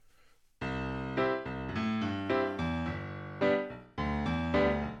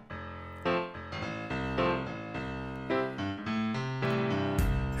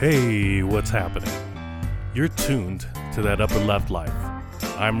Hey, what's happening? You're tuned to that Upper Left Life.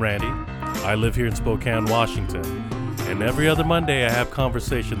 I'm Randy. I live here in Spokane, Washington. And every other Monday I have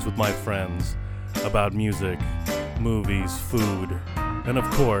conversations with my friends about music, movies, food, and of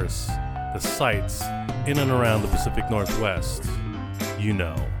course, the sights in and around the Pacific Northwest. You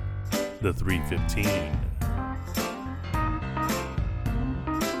know, the 315.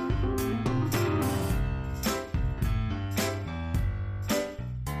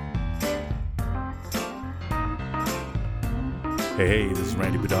 Hey, this is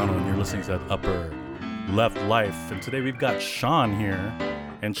Randy Budano, and you're listening to that Upper Left Life. And today we've got Sean here,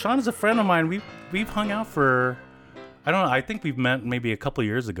 and Sean is a friend of mine. We've hung out for, I don't know, I think we've met maybe a couple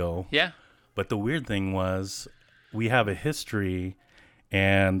years ago. Yeah. But the weird thing was, we have a history,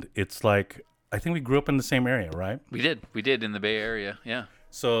 and it's like, I think we grew up in the same area, right? We did in the Bay Area, yeah.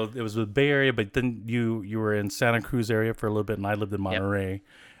 So it was the Bay Area, but then you were in Santa Cruz area for a little bit, and I lived in Monterey. Yep.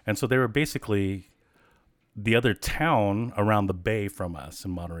 And so they were basically the other town around the bay from us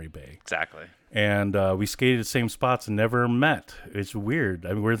in Monterey Bay. Exactly. And we skated the same spots and never met. It's weird.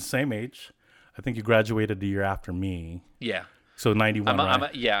 I mean, we're the same age. I think you graduated the year after me. Yeah. So 91,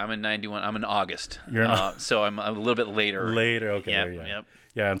 right? I'm in 91. I'm in August. You're in so I'm a little bit later. Later, okay. Yep.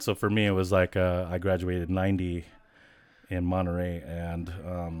 Yeah, and so for me, it was like I graduated 90 in Monterey.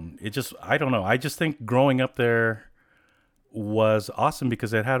 And it just, I don't know. I just think growing up there was awesome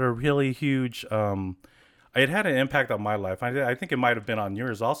because it had a really huge... it had an impact on my life. I think it might have been on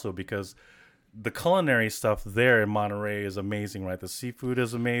yours also because the culinary stuff there in Monterey is amazing, right? The seafood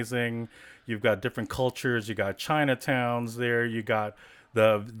is amazing. You've got different cultures. You got Chinatowns there. You got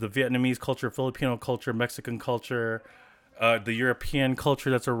the Vietnamese culture, Filipino culture, Mexican culture, the European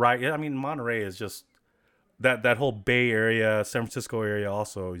culture that's I mean, Monterey is just that whole Bay Area, San Francisco area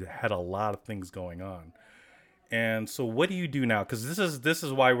also had a lot of things going on. And so, what do you do now? Because this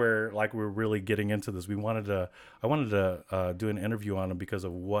is why we're really getting into this. I wanted to do an interview on him because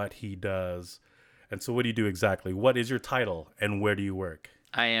of what he does. And so, what do you do exactly? What is your title, and where do you work?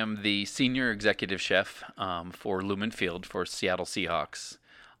 I am the senior executive chef for Lumen Field for Seattle Seahawks,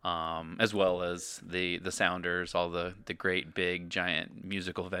 as well as the Sounders, all the great big giant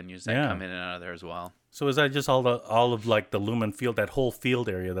musical venues that come in and out of there as well. So is that just all of like the Lumen Field, that whole field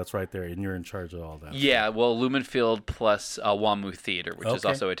area that's right there, and you're in charge of all that? Yeah, well, Lumen Field plus WAMU Theater, which is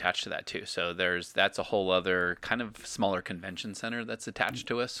also attached to that too. So that's a whole other kind of smaller convention center that's attached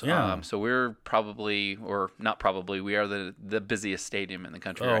to us. Yeah. So we're probably, or not probably, we are the busiest stadium in the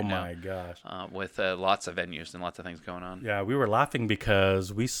country right now. Oh my gosh! With lots of venues and lots of things going on. Yeah, we were laughing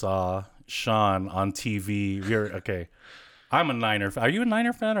because we saw Sean on TV. Okay. I'm a Niner fan. Are you a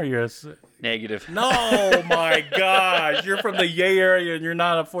Niner fan or you're a... Negative. No, my gosh. You're from the Yay area and you're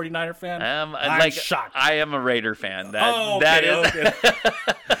not a 49er fan? I'm shocked. I am a Raider fan. Okay.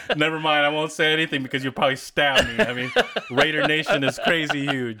 Never mind. I won't say anything because you'll probably stab me. I mean, Raider Nation is crazy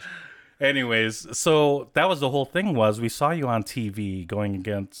huge. Anyways, so that was the whole thing was we saw you on TV going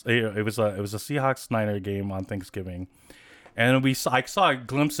against... It was a Seahawks-Niner game on Thanksgiving. And I saw a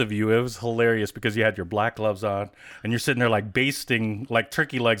glimpse of you. It was hilarious because you had your black gloves on and you're sitting there like basting like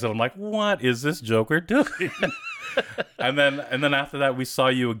turkey legs. And I'm like, what is this Joker doing? and then after that, we saw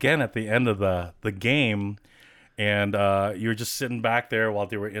you again at the end of the game. And you were just sitting back there while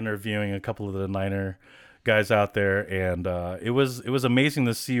they were interviewing a couple of the Niner guys out there. And it was amazing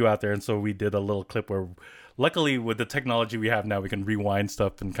to see you out there. And so we did a little clip where, luckily with the technology we have now, we can rewind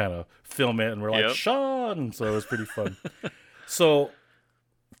stuff and kind of film it. And we're like, Sean! So it was pretty fun. So,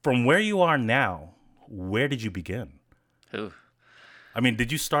 from where you are now, where did you begin? Ooh. I mean,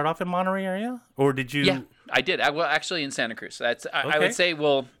 did you start off in Monterey area, or did you? Yeah, I did. Well, actually, in Santa Cruz. I would say.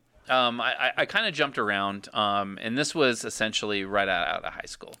 Well, I kind of jumped around, and this was essentially right out of high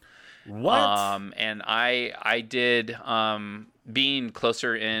school. What? And I did. Being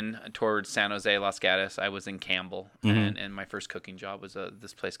closer in towards San Jose, Los Gatos, I was in Campbell, and my first cooking job was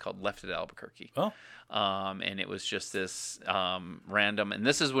this place called Left at Albuquerque. Oh. And it was just this random, and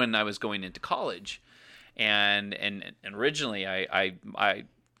this is when I was going into college, and originally I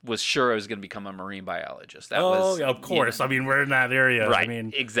was sure I was going to become a marine biologist. Of course. I mean, we're in that area. Right. I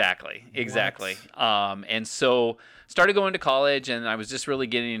mean, exactly. And so started going to college, and I was just really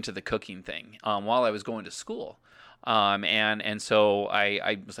getting into the cooking thing while I was going to school. And so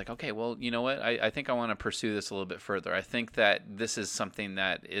I was like, okay, well, you know what? I think I want to pursue this a little bit further. I think that this is something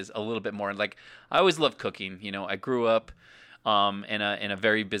that is a little bit more like, I always loved cooking. You know, I grew up in a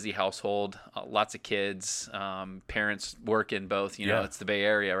very busy household, lots of kids, parents working both. Yeah. It's the Bay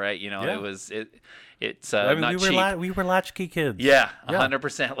Area, right? Yeah. It's I mean, not cheap. we were latchkey kids. Yeah, Yeah,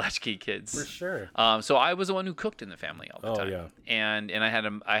 100% latchkey kids. for sure. So I was the one who cooked in the family all the Oh, time. yeah. And I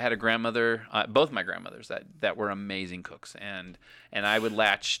had a grandmother, both my grandmothers that were amazing cooks, and I would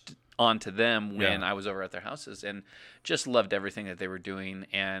latch onto them when Yeah. I was over at their houses, and just loved everything that they were doing.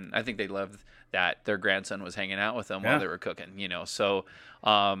 And I think they loved that their grandson was hanging out with them while Yeah. they were cooking. So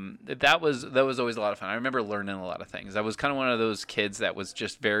that was always a lot of fun. I remember learning a lot of things. I was kind of one of those kids that was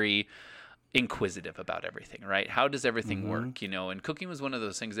just very inquisitive about everything, right? How does everything work? And cooking was one of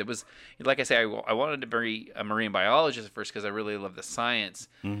those things. It was, like I say, I wanted to be a marine biologist at first because I really love the science,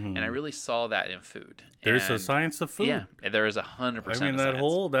 and I really saw that in food. There's a And science of food. Yeah, there is 100% I mean, that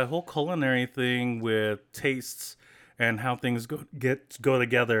whole culinary thing with tastes and how things go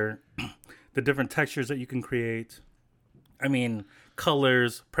together, the different textures that you can create. I mean,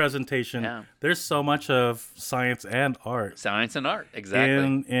 colors, presentation. Yeah. There's so much of science and art Science and art,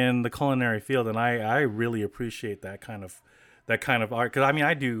 exactly. in the culinary field, and I really appreciate that kind of art, because I mean,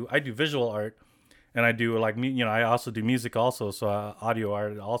 I do visual art, and I do like I also do music also, so audio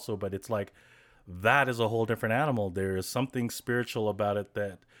art also, but it's like that is a whole different animal. There is something spiritual about it,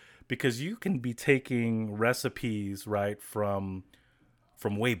 that because you can be taking recipes right from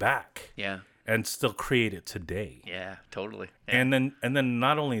way back Yeah, and still create it today. yeah, totally. Yeah. And then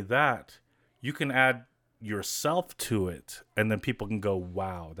not only that, you can add yourself to it, and then people can go,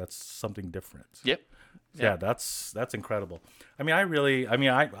 wow, that's something different. Yep. Yeah, that's incredible. I mean,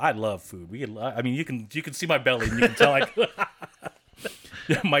 I love food. I mean, you can see my belly, and you can tell like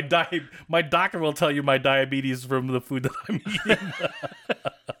yeah, my doctor will tell you my diabetes from the food that I'm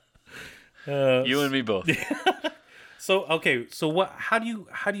eating. You and me both. So okay, so how do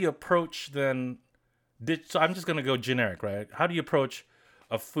you approach then? So I'm just gonna go generic, right? How do you approach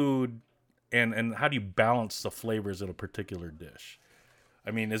a food, and how do you balance the flavors in a particular dish? I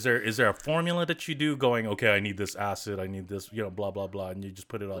mean, is there a formula that you do, going, okay, I need this acid, I need this, blah blah blah, and you just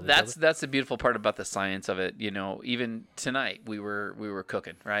put it all together? That's the beautiful part about the science of it. Even tonight we were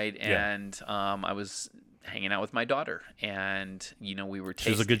cooking, right? Yeah. And I was hanging out with my daughter, and we were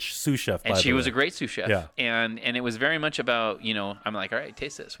She was tasting. a good sous chef, And by she the was way. a great sous chef. Yeah. And it was very much about, I'm like, all right,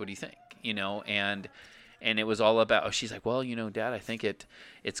 taste this. What do you think? And it was all about, she's like, well, Dad, I think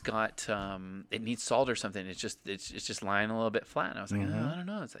it's got, it needs salt or something. It's just lying a little bit flat. And I was like, oh, I don't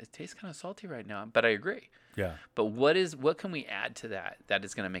know. It tastes kind of salty right now, but I agree. Yeah. But what can we add to that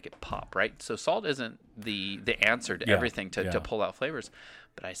is going to make it pop, right? So salt isn't the answer to Yeah, everything to yeah. pull out flavors.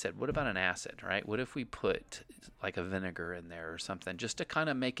 But I said, what about an acid, right? What if we put like a vinegar in there or something, just to kind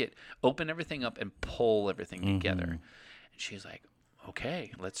of make it open everything up and pull everything together? And she's like,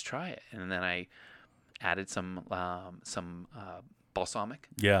 okay, let's try it. And then I added some balsamic,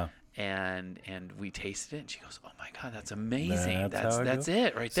 Yeah. and we tasted it, and she goes, "Oh my God, that's amazing! That's how it That's goes.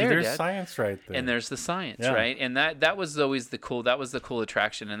 it right See, there, there's Dad." science right there. And there's the science, Yeah. right? And that was always the cool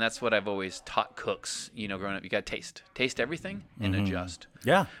attraction, and that's what I've always taught cooks. Growing up, you got to taste everything and adjust,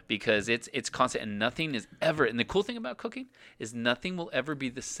 yeah. because it's constant, and nothing is ever. And the cool thing about cooking is nothing will ever be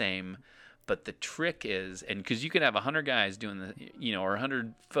the same. But the trick is, and because you can have 100 guys doing or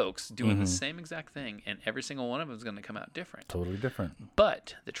 100 folks doing the same exact thing, and every single one of them is going to come out different. Totally different.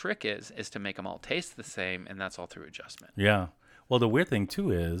 But the trick is to make them all taste the same, and that's all through adjustment. Yeah. Well, the weird thing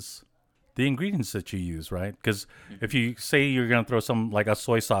too is the ingredients that you use, right? Because if you say you're going to throw some, like a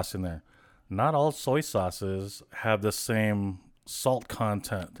soy sauce in there, not all soy sauces have the same salt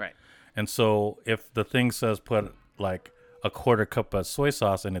content. Right. And so if the thing says put like a quarter cup of soy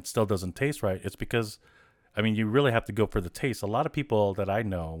sauce and it still doesn't taste right, it's because, I mean, you really have to go for the taste. A lot of people that I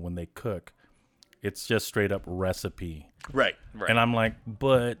know, when they cook, it's just straight up recipe. Right. And I'm like,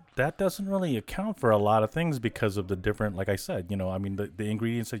 but that doesn't really account for a lot of things because of the different, like I said, I mean, the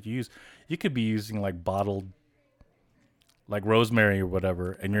ingredients that you use. You could be using like bottled, like rosemary or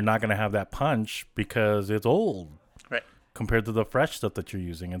whatever, and you're not going to have that punch because it's old Right. compared to the fresh stuff that you're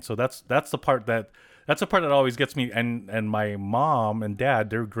using. And so that's the part that always gets me. And my mom and dad,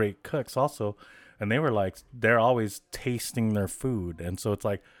 they're great cooks also, and they were like, they're always tasting their food. And so it's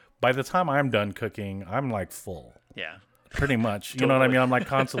like, by the time I'm done cooking, I'm like full. Yeah. Pretty much. You know what I mean? I'm like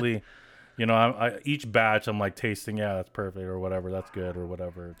constantly, each batch I'm like tasting, yeah, that's perfect or whatever, that's good or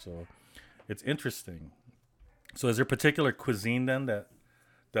whatever. So it's interesting. So is there particular cuisine then that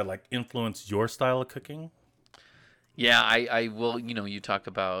like influenced your style of cooking? Yeah, I will. You talk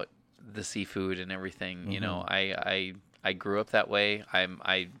about the seafood and everything. I grew up that way.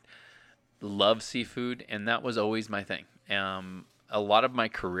 I love seafood, and that was always my thing. A lot of my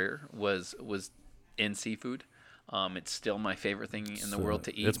career was in seafood. It's still my favorite thing in the So, world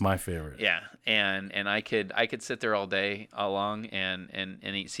to eat. it's my favorite. Yeah, and I could sit there all day long and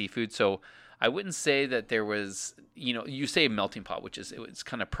eat seafood. So I wouldn't say that there was, you say melting pot, which is it's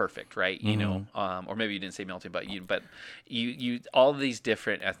kind of perfect, right? Or maybe you didn't say melting pot, but you all these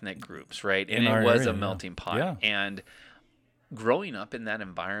different ethnic groups, right? And In it our was area, a yeah. melting pot. Yeah. And growing up in that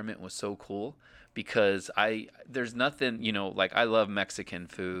environment was so cool because there's nothing, like I love Mexican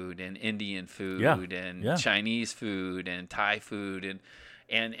food and Indian Yeah. food and Yeah. Chinese food and Thai food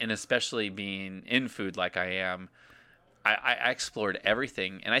and especially being in food like I am, I explored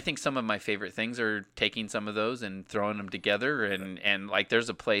everything. And I think some of my favorite things are taking some of those and throwing them together. And like there's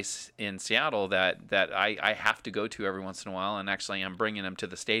a place in Seattle that I have to go to every once in a while. And actually I'm bringing them to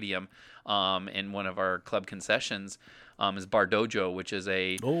the stadium in one of our club concessions. Is Bar Dojo, which is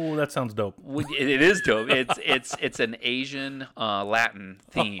Oh, that sounds dope. it is dope. It's an Asian Latin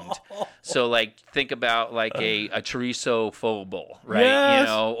themed. So like think about like a chorizo pho bowl, right? Yes.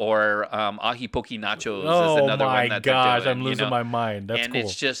 Or ahi poke nachos Oh is another my one that gosh, they're doing. I'm losing my mind. That's and cool.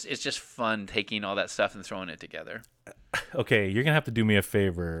 it's just fun taking all that stuff and throwing it together. Okay, you're gonna have to do me a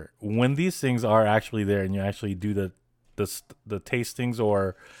favor. When these things are actually there, and you actually do the tastings,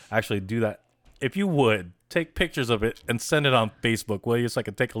 or actually do that, if you would take pictures of it and send it on Facebook, will you, so I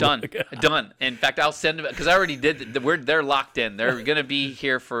can take a Done. look? Done. In fact, I'll send them because I already did. They're locked in. They're going to be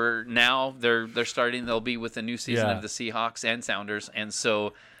here for now. They're starting. They'll be with the new season Yeah. of the Seahawks and Sounders, and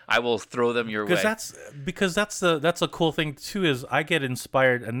so I will throw them your way. Because that's a cool thing too. Is I get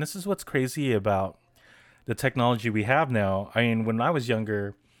inspired, and this is what's crazy about the technology we have now. I mean, when I was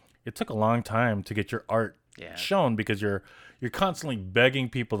younger, it took a long time to get your art Yeah. shown because you're constantly begging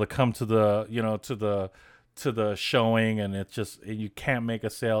people to come to the to the showing, and it's just you can't make a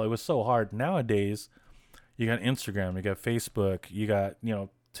sale. It was so hard. Nowadays, you got Instagram, you got Facebook, you got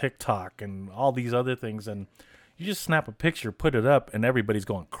TikTok, and all these other things, and you just snap a picture, put it up, and everybody's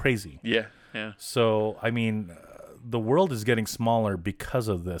going crazy. Yeah. Yeah. So I mean, the world is getting smaller because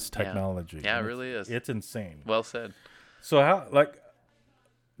of this technology. Yeah, it And really is. It's insane. Well said. So how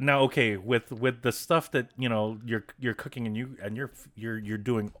now, okay, with the stuff that you're cooking, and you're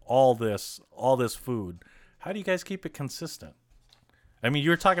doing all this food, how do you guys keep it consistent? I mean, you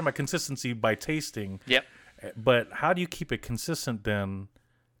were talking about consistency by tasting. Yep. But how do you keep it consistent then?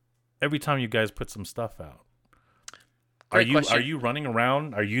 Every time you guys put some stuff out, Great question. are you running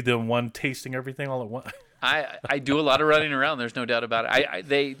around? Are you the one tasting everything all at once? I do a lot of running around. There's no doubt about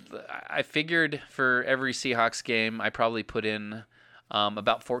it. I figured for every Seahawks game, I probably put in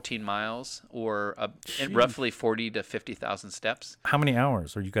about 14 miles or roughly 40 to 50,000 steps. How many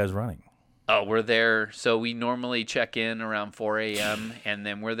hours are you guys running? Oh, we're there. So we normally check in around 4 a.m. and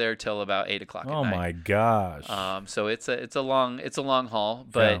then we're there till about 8 o'clock at Oh night. my gosh! So it's a long haul,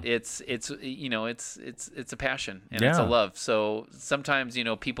 but it's a passion and it's a Yeah. love. So sometimes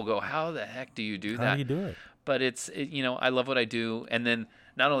people go, how the heck do you do that? How do you do it? But I love what I do, and then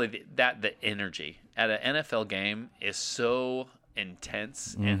not only the energy at an NFL game is so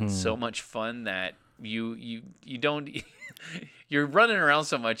intense and so much fun that you don't you're running around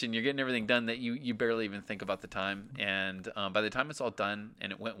so much and you're getting everything done that you barely even think about the time, and by the time it's all done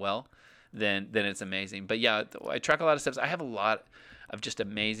and it went well, then it's amazing. But yeah, I track a lot of steps. I have a lot of just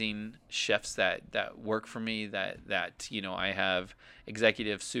amazing chefs that work for me, that I have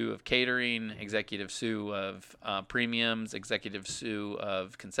executive sous of catering, executive sous of premiums, executive sous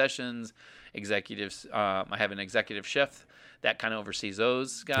of concessions, executives. I have an executive chef that kind of oversees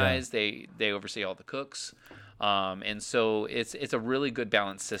those guys. They oversee all the cooks. And so it's a really good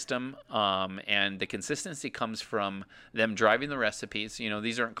balanced system. And the consistency comes from them driving the recipes.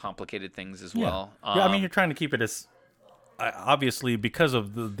 These aren't complicated things as well. Yeah, I mean, you're trying to keep it as obviously because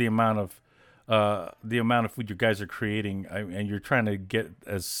of the amount of food you guys are creating, and you're trying to get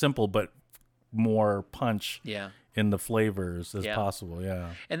as simple but more punch in the flavors as possible. Yeah.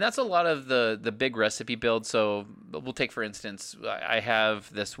 And that's a lot of the big recipe build. So we'll take, for instance, I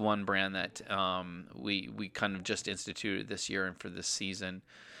have this one brand that we kind of just instituted this year and for this season.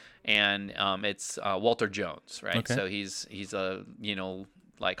 And it's Walter Jones, right? Okay. So he's a,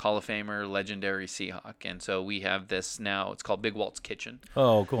 like Hall of Famer, legendary Seahawk. And so we have this now, it's called Big Walt's Kitchen.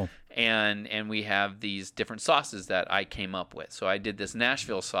 Oh, cool. And we have these different sauces that I came up with. So I did this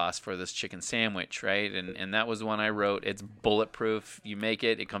Nashville sauce for this chicken sandwich, right? And that was the one I wrote. It's bulletproof. You make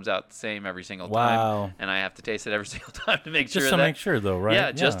it, it comes out the same every single time. And I have to taste it every single time to make sure. Just to make sure, though, right?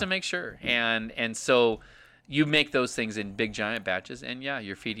 Yeah, just to make sure. And so you make those things in big giant batches, and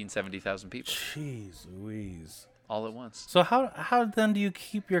you're feeding 70,000 people. Jeez Louise. All at once. So how then do you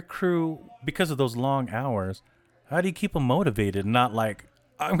keep your crew, because of those long hours, how do you keep them motivated? Not like,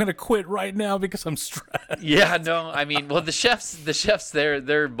 I'm gonna quit right now because I'm stressed. Yeah, no, I mean, well, the chefs,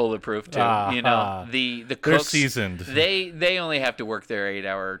 they're bulletproof too. The They're cooks, seasoned. they only have to work their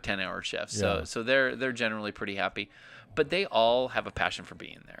 8-hour, 10-hour shifts, so Yeah. they're generally pretty happy, but they all have a passion for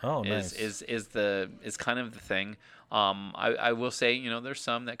being there. Oh, nice. Is kind of the thing. I will say, there's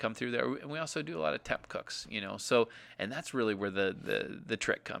some that come through there, and we also do a lot of temp cooks, so, and that's really where the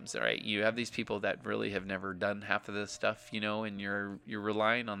trick comes, right? You have these people that really have never done half of this stuff, and you're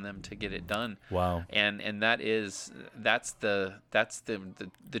relying on them to get it done. Wow. And that's the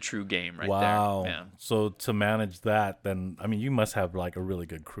true game right Wow. there. Yeah. So to manage that, then I mean, you must have like a really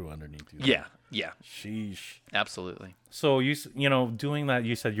good crew underneath you. Yeah. Yeah. Sheesh. Absolutely. So doing that,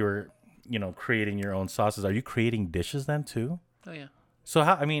 you said you're, creating your own sauces. Are you creating dishes then too? Oh yeah. So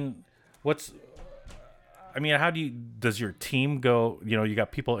how? How does your team go? You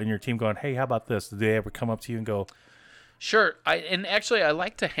got people in your team going, "Hey, how about this?" Do they ever come up to you and go, Sure. I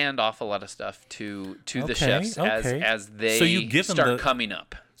like to hand off a lot of stuff to the chefs as they So you give them start coming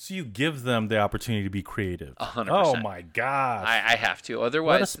up. So you give them the opportunity to be creative. 100%. Oh my gosh! I have to.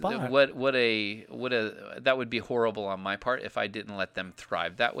 Otherwise, What a spot. that would be horrible on my part if I didn't let them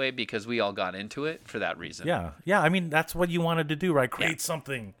thrive that way, because we all got into it for that reason. Yeah. I mean, that's what you wanted to do, right? Create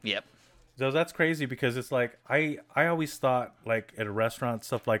something. Yep. So that's crazy, because it's like I always thought, like, at a restaurant,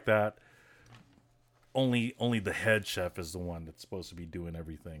 stuff like that, only the head chef is the one that's supposed to be doing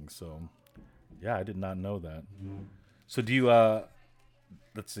everything. So yeah, I did not know that. So do you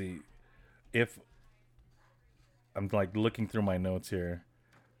let's see, if I'm like looking through my notes here.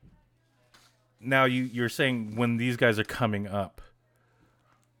 Now you're saying when these guys are coming up,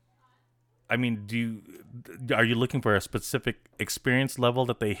 I mean, are you looking for a specific experience level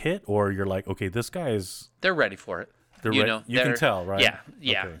that they hit, or you're like, okay, this guy is... They're ready for it. You can tell, right?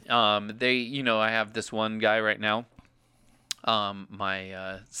 Yeah. Okay. I have this one guy right now,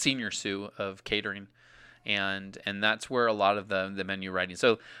 my senior sous of catering, and that's where a lot of the menu writing.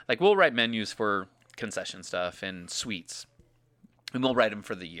 So, like, we'll write menus for concession stuff and sweets, and we'll write them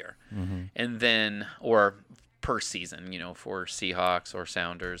for the year, and then, or per season, for Seahawks or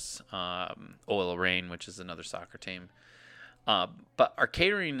Sounders, Oil Rain, which is another soccer team. But our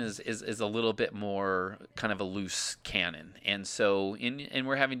catering is a little bit more kind of a loose cannon, and so and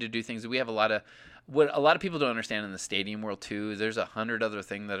we're having to do things. We have what a lot of people don't understand in the stadium world too. There's 100 other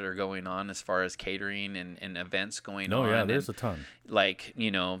things that are going on as far as catering and events going on. Oh yeah, there's a ton. Like,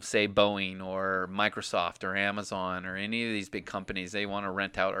 say Boeing or Microsoft or Amazon or any of these big companies, they want to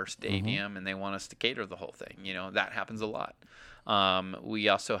rent out our stadium and they want us to cater the whole thing. That happens a lot. We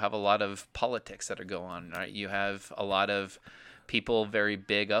also have a lot of politics that are going on, right? You have a lot of people very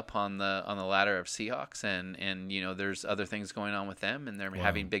big up on the ladder of Seahawks, and there's other things going on with them, and they're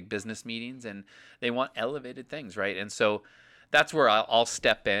having big business meetings, and they want elevated things, right? And so that's where I'll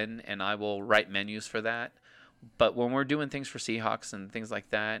step in, and I will write menus for that. But when we're doing things for Seahawks and things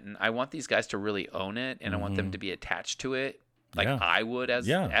like that, and I want these guys to really own it, and I want them to be attached to it, like I would as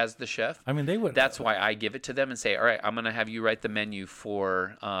the chef. I mean, they would. That's why I give it to them and say, all right, I'm going to have you write the menu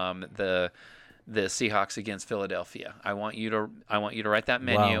for the Seahawks against Philadelphia. I want you to write that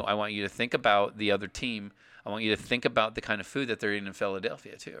menu. Wow. I want you to think about the other team. I want you to think about the kind of food that they're eating in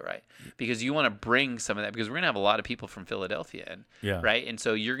Philadelphia too, right? Because you want to bring some of that, because we're going to have a lot of people from Philadelphia in, right? And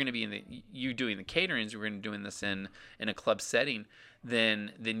so you're going to be you doing the caterings, we're going to be doing this in a club setting, then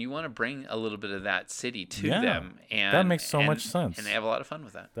you want to bring a little bit of that city to them, and that makes so much sense. And they have a lot of fun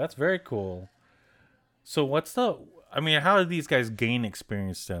with that. That's very cool. So how do these guys gain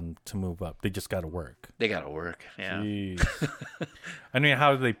experience then to move up? They just got to work. They got to work. Yeah. Jeez. I mean,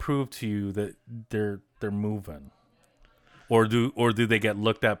 how do they prove to you that they're moving? Or do they get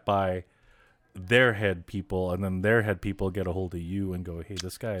looked at by their head people, and then their head people get a hold of you and go, "Hey,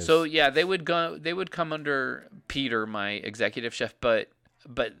 this guy is..." So yeah, they would come under Peter, my executive chef, but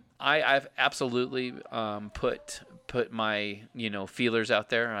I've absolutely put my feelers out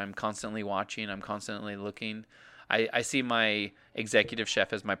there. I'm constantly watching. I'm constantly looking. I see my executive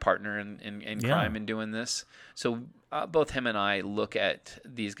chef as my partner in crime in doing this. So both him and I look at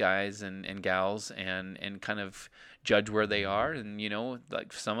these guys and gals and kind of judge where they are. And,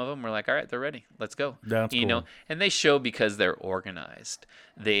 like some of them we're like, all right, they're ready. Let's go. That's cool. And they show because they're organized.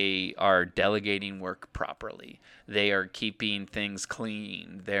 They are delegating work properly. They are keeping things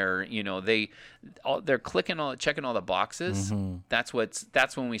clean. They're, they're checking all the boxes. That's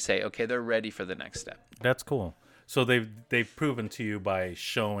when we say, okay, they're ready for the next step. That's cool. So they've proven to you by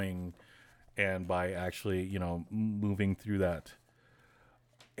showing and by actually, moving through that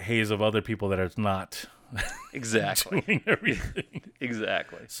haze of other people that are not exactly doing everything.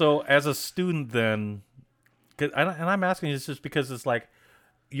 Exactly. So as a student then, and I'm asking this just because it's like,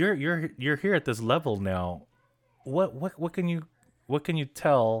 you're here at this level now. What can you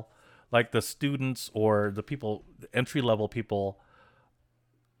tell like the students or the people, the entry level people,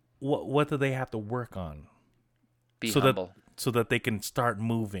 what do they have to work on Be so that humble. they can start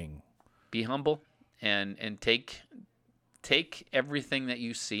moving? Be humble and take everything that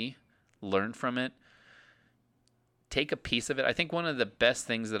you see, learn from it, take a piece of it. I think one of the best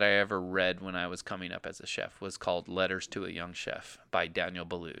things that I ever read when I was coming up as a chef was called Letters to a Young Chef by Daniel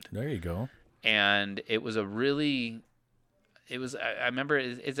Boulud. There you go. And it was I remember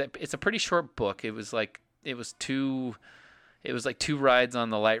it's a pretty short book. It was like two rides on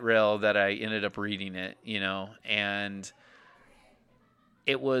the light rail that I ended up reading it, and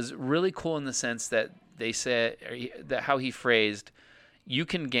it was really cool in the sense that they said that how he phrased, you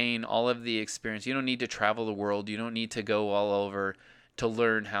can gain all of the experience. You don't need to travel the world. You don't need to go all over to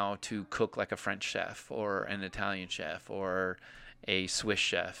learn how to cook like a French chef or an Italian chef or a Swiss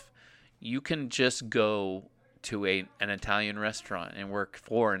chef. You can just go to an Italian restaurant and work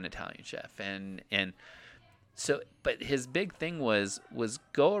for an Italian chef. And so, but his big thing was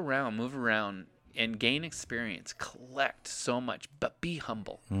go around, move around, and gain experience, collect so much, but be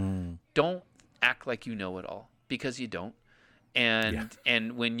humble. Don't act like you know it all, because you don't.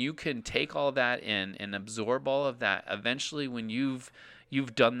 And when you can take all that in and absorb all of that, eventually when you've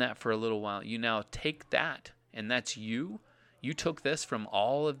done that for a little while, you now take that, and that's you. You took this from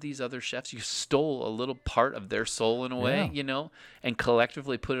all of these other chefs. You stole a little part of their soul in a way, and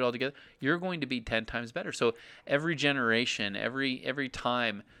collectively put it all together. You're going to be 10 times better. So every generation, every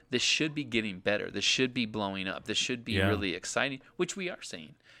time, this should be getting better. This should be blowing up. This should be really exciting, which we are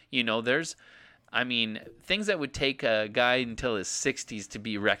seeing. There's, things that would take a guy until his 60s to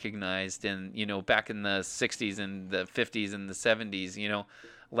be recognized, and, back in the 60s and the 50s and the 70s,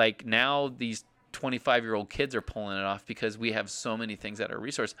 like now these 25-year-old kids are pulling it off because we have so many things at our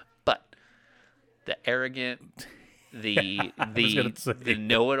resource. But the arrogant, the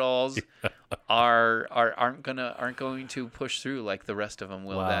know-it-alls aren't going to push through like the rest of them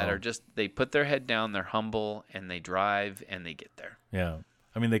will. Wow. That are just, they put their head down, they're humble, and they drive and they get there. Yeah.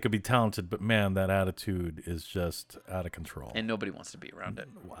 They could be talented, but man, that attitude is just out of control. And nobody wants to be around it.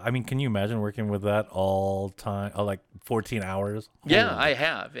 Can you imagine working with that all time, like 14 hours? Yeah, Holy. I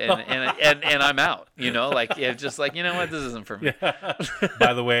have, and I'm out. It's just like, what, this isn't for me. Yeah.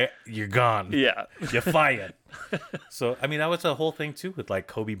 By the way, you're gone. Yeah, you're fired. So that was the whole thing too with like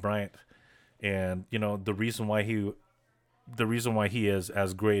Kobe Bryant, and the reason why he is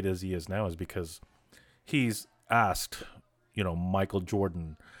as great as he is now is because he's asked. Michael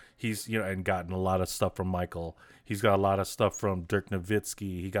Jordan, he's, and gotten a lot of stuff from Michael. He's got a lot of stuff from Dirk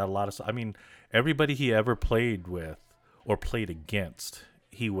Nowitzki. He got a lot of stuff. Everybody he ever played with or played against,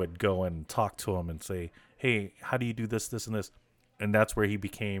 he would go and talk to him and say, hey, how do you do this, this, and this? And that's where he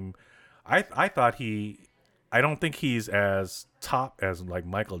became, I don't think he's as top as like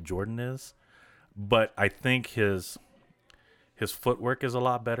Michael Jordan is, but I think his footwork is a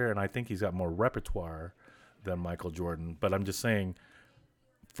lot better, and I think he's got more repertoire than Michael Jordan. But I'm just saying,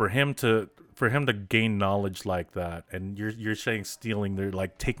 for him to gain knowledge like that, and you're saying stealing, they're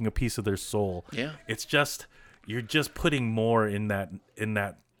like taking a piece of their soul. Yeah, it's just, you're just putting more in that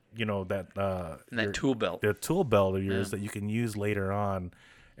tool belt, the tool belt of yours that you can use later on,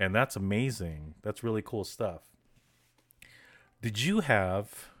 and that's amazing. That's really cool stuff. Did you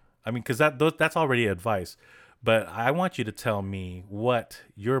have? Because that's already advice, but I want you to tell me what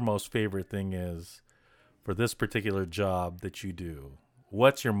your most favorite thing is for this particular job that you do.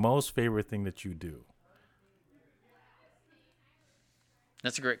 What's your most favorite thing that you do?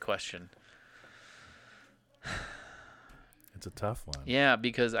 That's a great question. It's a tough one. Yeah,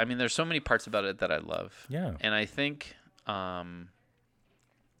 because there's so many parts about it that I love. Yeah. And I think, although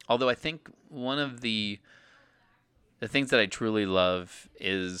I think one of the things that I truly love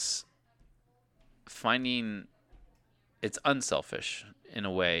is finding, it's unselfish in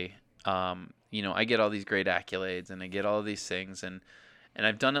a way. I get all these great accolades and I get all these things, and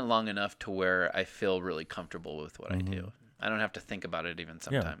I've done it long enough to where I feel really comfortable with what I do. I don't have to think about it even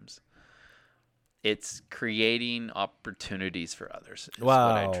sometimes. Yeah. It's creating opportunities for others is what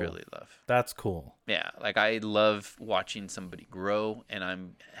I truly love. That's cool. Yeah, like I love watching somebody grow, and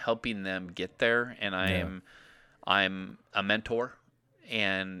I'm helping them get there, and I'm a mentor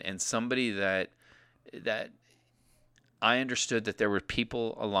and somebody that I understood that there were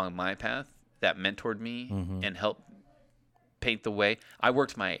people along my path that mentored me and helped paint the way. I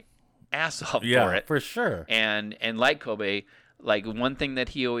worked my ass off for it. For sure. And like Kobe, like one thing that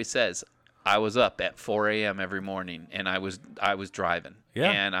he always says, I was up at 4 a.m. every morning, and I was driving.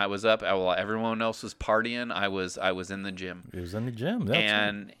 Yeah. And I was up while everyone else was partying. I was in the gym. He was in the gym. That's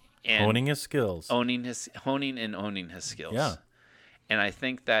and honing his skills. honing his skills. Yeah. And I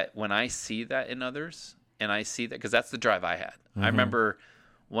think that when I see that in others, and I see that because that's the drive I had. Mm-hmm. I remember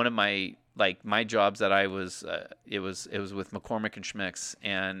one of my jobs that I was it was with McCormick and Schmick's,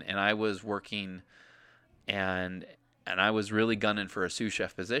 and I was working, and I was really gunning for a sous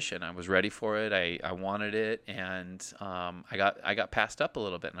chef position. I was ready for it. I wanted it, and I got passed up a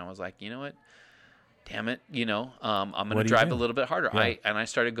little bit, and I was like, you know what? Damn it, I'm going to drive a little bit harder. Yeah. I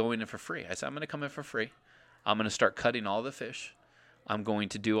started going in for free. I said, I'm going to come in for free. I'm going to start cutting all the fish. I'm going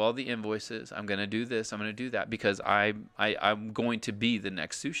to do all the invoices. I'm going to do this. I'm going to do that because I'm going to be the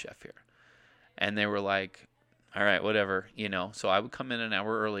next sous chef here. And they were like, all right, whatever, So I would come in an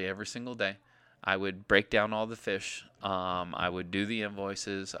hour early every single day. I would break down all the fish. I would do the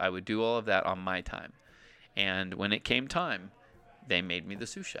invoices. I would do all of that on my time. And when it came time, they made me the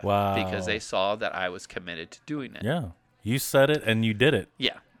sous chef. Wow. Because they saw that I was committed to doing it. Yeah. You said it and you did it.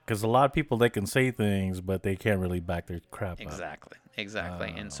 Yeah. Because a lot of people, they can say things, but they can't really back their crap up.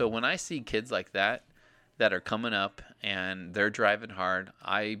 Exactly. And so when I see kids like that are coming up and they're driving hard,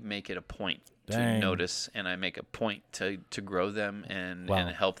 I make it a point to notice, and I make a point to grow them and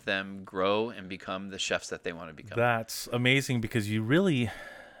help them grow and become the chefs that they want to become. That's amazing because you really,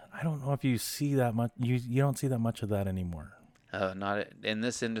 I don't know if you see that much. You don't see that much of that anymore. Not in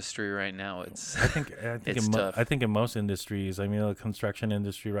this industry right now. It's I think it's tough. I think in most industries, I mean, the construction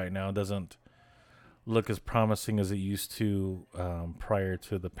industry right now doesn't look as promising as it used to prior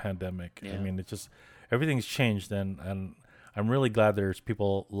to the pandemic. Yeah. I mean, it just everything's changed, and I'm really glad there's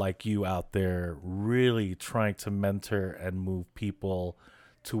people like you out there really trying to mentor and move people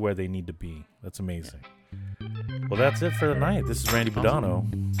to where they need to be. That's amazing. Well, that's it for the night. This is Randy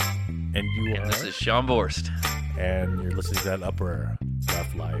Budano, and this is Sean Borst. And you're listening to that Upper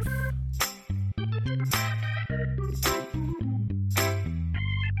Left Life.